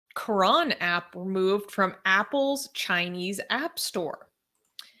Quran app removed from Apple's Chinese App Store.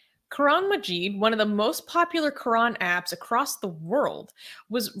 Quran Majid, one of the most popular Quran apps across the world,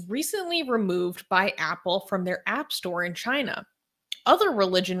 was recently removed by Apple from their App Store in China. Other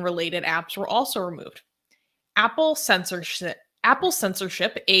religion-related apps were also removed. Apple Censorship,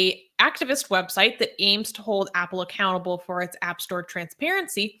 a activist website that aims to hold Apple accountable for its App Store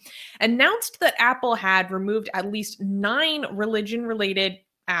transparency, announced that Apple had removed at least 9 religion-related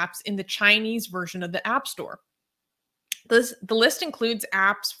apps in the Chinese version of the App Store. The list includes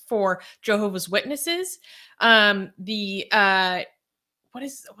apps for Jehovah's Witnesses, what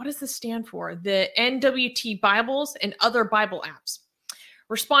does this stand for? The NWT Bibles and other Bible apps.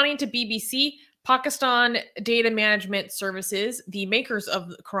 Responding to BBC, Pakistan Data Management Services, the makers of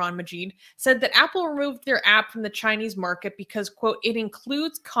the Quran Majid, said that Apple removed their app from the Chinese market because, quote, it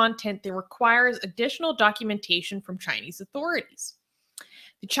includes content that requires additional documentation from Chinese authorities.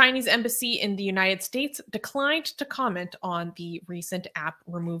 The Chinese embassy in the United States declined to comment on the recent app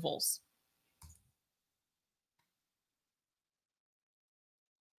removals.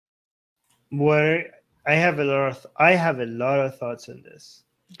 I have a lot of thoughts on this.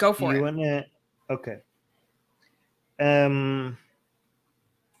 Go for it. Wanna? Okay.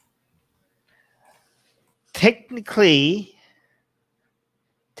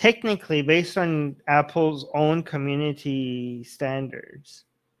 Technically, based on Apple's own community standards,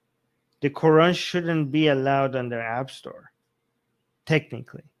 the Quran shouldn't be allowed on their App Store.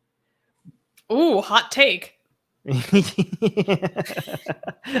 Technically. Ooh, hot take.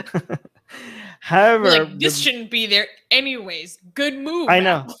 However, like, this shouldn't be there anyways. Good move. I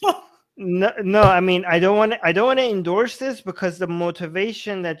know. No, I mean, I don't want to endorse this because the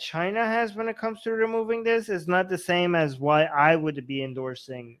motivation that China has when it comes to removing this is not the same as why I would be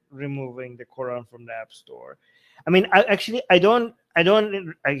endorsing removing the Quran from the App Store. I mean, I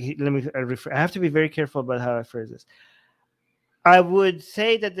have to be very careful about how I phrase this. I would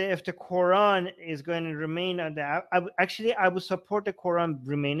say that if the Quran is going to remain on the app, I would support the Quran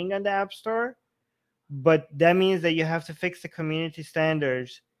remaining on the App Store, but that means that you have to fix the community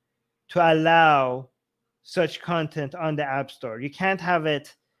standards to allow such content on the App Store. You can't have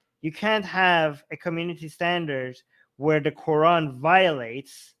a community standards where the Quran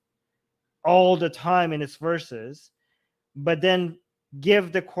violates all the time in its verses, but then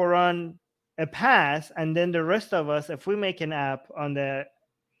give the Quran a pass, and then the rest of us, if we make an app on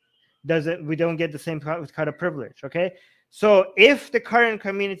we don't get the same kind of privilege. Okay, so if the current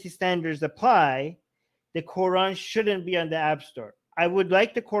community standards apply, the Quran shouldn't be on the App Store. I would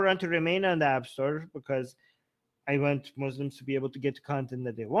like the Quran to remain on the App Store because I want Muslims to be able to get the content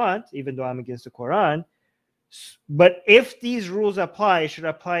that they want, even though I'm against the Quran. But if these rules apply, it should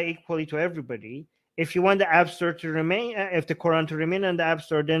apply equally to everybody. If you want the App Store to remain, if the Quran to remain on the App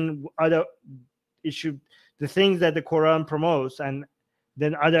Store, then the things that the Quran promotes, and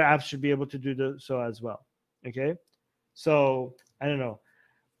then other apps should be able to do so as well. Okay, so I don't know.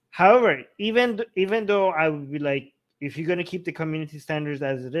 However, even though I would be like, if you're going to keep the community standards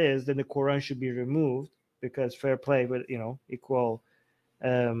as it is, then the Quran should be removed because fair play, but equal.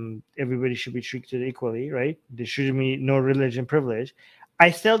 Everybody should be treated equally, right? There shouldn't be no religion privilege. I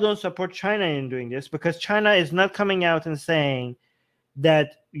still don't support China in doing this because China is not coming out and saying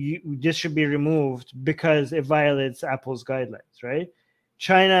that this should be removed because it violates Apple's guidelines, right?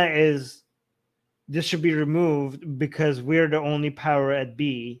 This should be removed because we're the only power at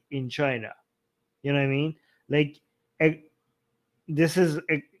B in China. You know what I mean? Like, this is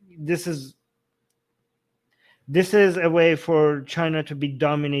a way for China to be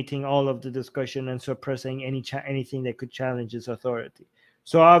dominating all of the discussion and suppressing anything that could challenge its authority.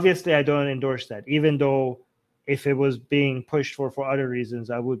 So obviously, I don't endorse that, even though if it was being pushed for other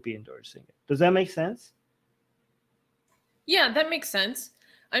reasons, I would be endorsing it. Does that make sense? Yeah, that makes sense.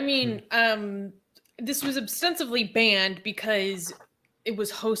 I mean, this was ostensibly banned because it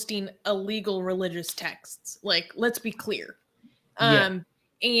was hosting illegal religious texts. Like, let's be clear. And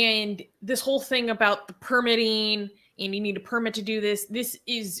this whole thing about the permitting and you need a permit to do this, this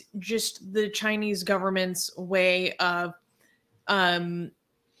is just the Chinese government's way of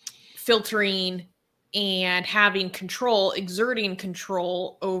filtering and having control, exerting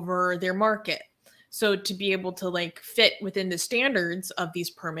control over their market. So to be able to like fit within the standards of these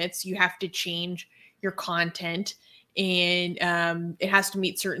permits, you have to change your content, and it has to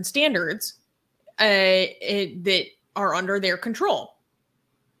meet certain standards that are under their control,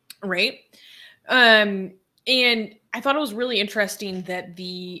 right? And I thought it was really interesting that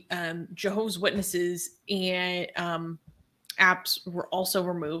the Jehovah's Witnesses and apps were also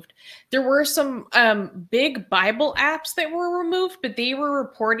removed. There were some big Bible apps that were removed, but they were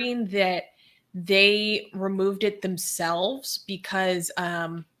reporting that they removed it themselves because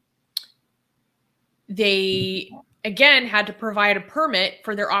they, again, had to provide a permit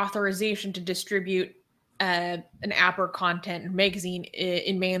for their authorization to distribute an app or content or magazine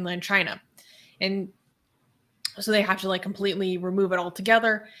in mainland China. And so they have to like completely remove it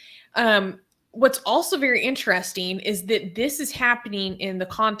altogether. What's also very interesting is that this is happening in the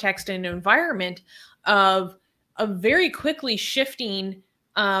context and environment of a very quickly shifting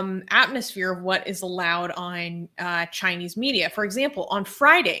atmosphere of what is allowed on Chinese media. For example, on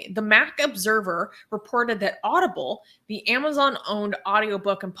Friday, the Mac Observer reported that Audible, the Amazon-owned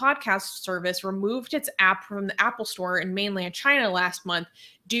audiobook and podcast service, removed its app from the Apple Store in mainland China last month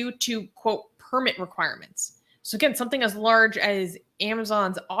due to, quote, permit requirements. So again, something as large as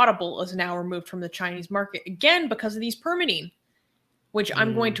Amazon's Audible is now removed from the Chinese market, again, because of these permitting, which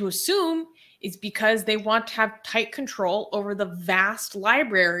I'm going to assume is because they want to have tight control over the vast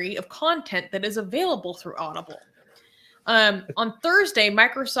library of content that is available through Audible. On Thursday,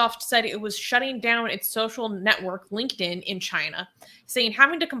 Microsoft said it was shutting down its social network, LinkedIn, in China, saying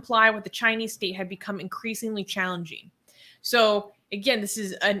having to comply with the Chinese state had become increasingly challenging. So again, this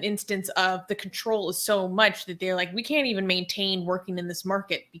is an instance of the control is so much that they're like, we can't even maintain working in this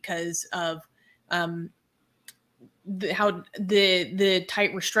market because of the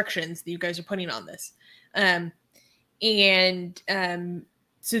tight restrictions that you guys are putting on this. So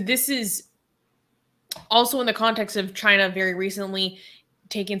this is also in the context of China very recently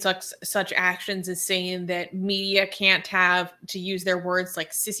taking such actions as saying that media can't have to use their words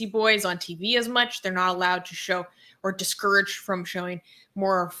like sissy boys on TV as much. They're not allowed to show or discouraged from showing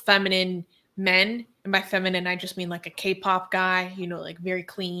more feminine men. And by feminine, I just mean like a K-pop guy, you know, like very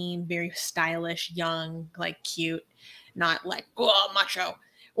clean, very stylish, young, like cute, not like, oh, macho.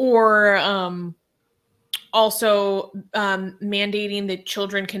 Or also mandating that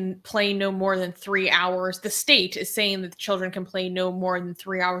children can play no more than 3 hours. The state is saying that the children can play no more than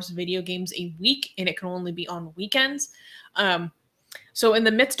 3 hours of video games a week, and it can only be on weekends. So in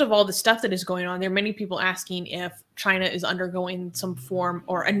the midst of all the stuff that is going on, there are many people asking if China is undergoing some form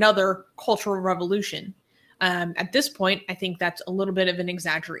or another cultural revolution. At this point, I think that's a little bit of an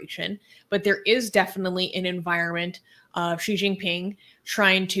exaggeration, but there is definitely an environment of Xi Jinping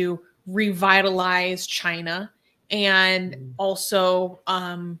trying to revitalize China and also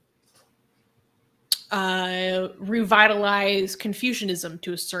revitalize Confucianism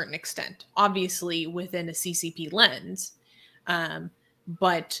to a certain extent, obviously within a CCP lens.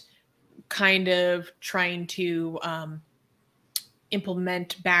 But kind of trying to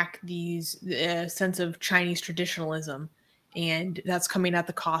implement back these sense of Chinese traditionalism. And that's coming at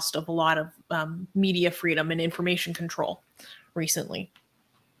the cost of a lot of media freedom and information control recently.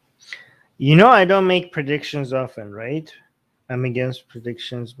 You know, I don't make predictions often, right? I'm against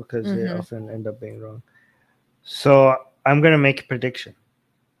predictions because they often end up being wrong. So I'm going to make a prediction.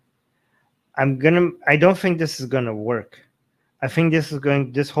 I don't think this is going to work. I think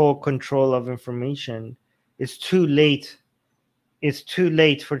this whole control of information is too late. It's too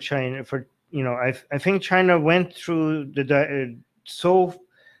late for China. I think China went through the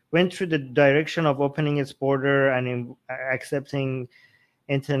direction of opening its border and accepting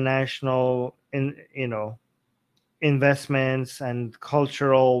international investments and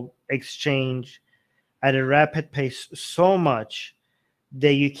cultural exchange at a rapid pace so much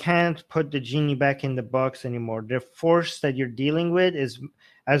that you can't put the genie back in the box anymore. The force that you're dealing with is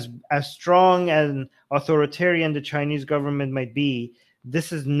as strong and authoritarian the Chinese government might be.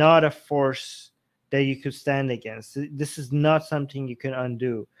 This is not a force that you could stand against. This is not something you can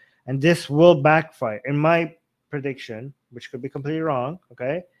undo. And this will backfire. In my prediction, which could be completely wrong,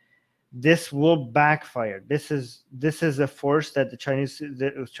 okay? This will backfire. This is a force that the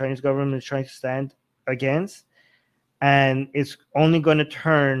Chinese government is trying to stand against. And it's only going to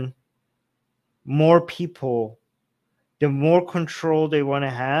turn more people. The more control they want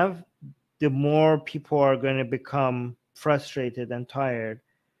to have, the more people are going to become frustrated and tired.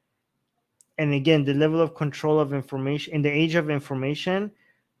 And again, the level of control of information, in the age of information,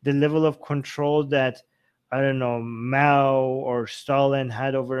 the level of control that, I don't know, Mao or Stalin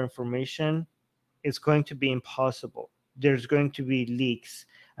had over information is going to be impossible. There's going to be leaks,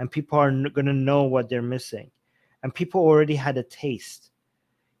 and people are going to know what they're missing. And people already had a taste.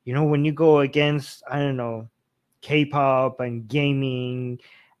 You know, when you go against, I don't know, K-pop and gaming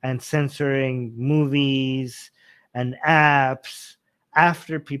and censoring movies and apps,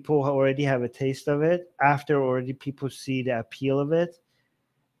 after people already have a taste of it, after already people see the appeal of it,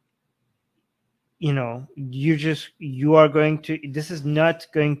 you are going to, this is not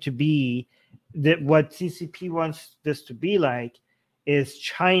going to be that what CCP wants this to be like is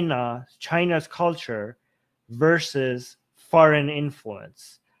China's culture versus foreign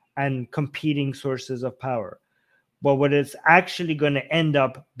influence and competing sources of power. But what it's actually going to end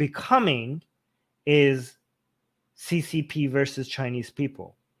up becoming is CCP versus Chinese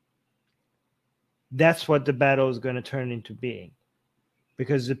people. That's what the battle is going to turn into being,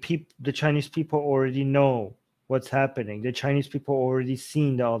 because the Chinese people already know what's happening. The Chinese people already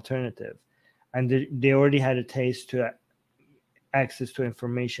seen the alternative, and they already had a taste to access to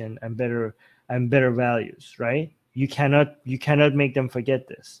information and better values. Right? You cannot make them forget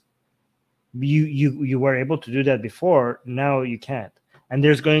this. You were able to do that before. Now you can't. And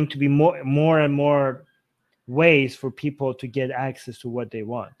there's going to be more and more ways for people to get access to what they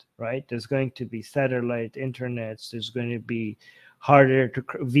want. Right? There's going to be satellite internets. There's going to be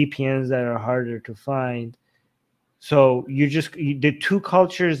VPNs that are harder to find. So the two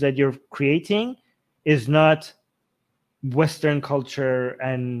cultures that you're creating is not Western culture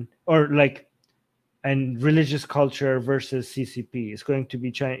and religious culture versus CCP. It's going to be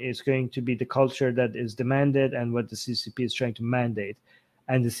It's going to be the culture that is demanded and what the CCP is trying to mandate,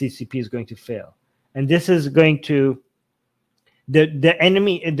 and the CCP is going to fail. And this is going to the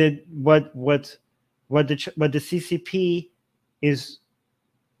enemy. What the CCP is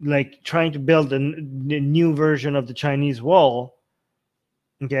like trying to build a new version of the Chinese wall.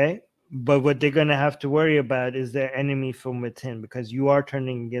 Okay. But what they're going to have to worry about is the enemy from within, because you are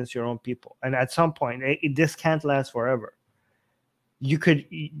turning against your own people. And at some point, this can't last forever.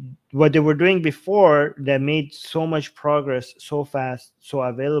 What they were doing before that made so much progress so fast, so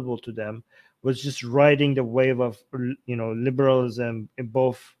available to them, was just riding the wave of, liberalism,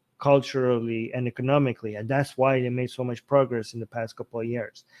 both culturally and economically. And that's why they made so much progress in the past couple of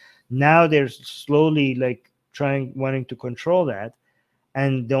years. Now they're slowly wanting to control that.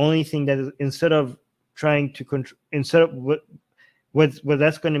 And the only thing that is, instead of what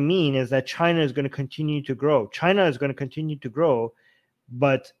that's going to mean is that China is going to continue to grow. China is going to continue to grow,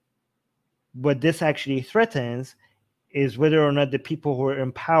 but what this actually threatens is whether or not the people who are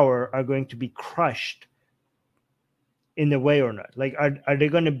in power are going to be crushed in the way or not. Like, are they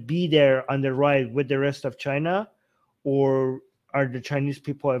going to be there on the ride with the rest of China, or are the Chinese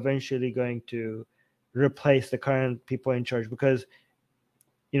people eventually going to replace the current people in charge? Because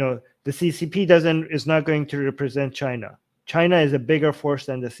the CCP is not going to represent China. China is a bigger force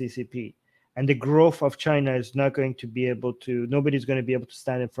than the CCP, and the growth of China is not going to be able to. Nobody's going to be able to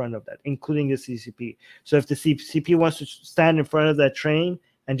stand in front of that, including the CCP. So if the CCP wants to stand in front of that train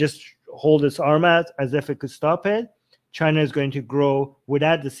and just hold its arm out as if it could stop it, China is going to grow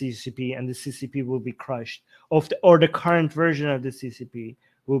without the CCP, and the CCP will be crushed. Or the current version of the CCP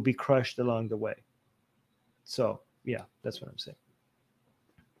will be crushed along the way. So yeah, that's what I'm saying.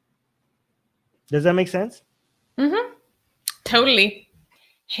 Does that make sense? Mm-hmm. Totally.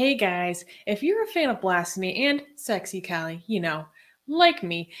 Hey guys, if you're a fan of Blasphemy and Sexy Callie, like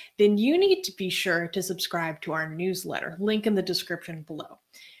me, then you need to be sure to subscribe to our newsletter, link in the description below.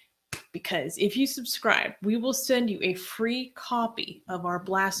 Because if you subscribe, we will send you a free copy of our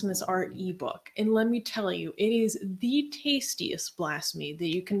Blasphemous Art ebook. And let me tell you, it is the tastiest blasphemy that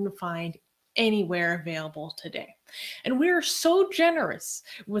you can find anywhere available today. And we are so generous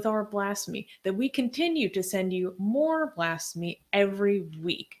with our blasphemy that we continue to send you more blasphemy every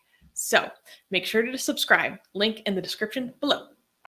week. So make sure to subscribe, link in the description below.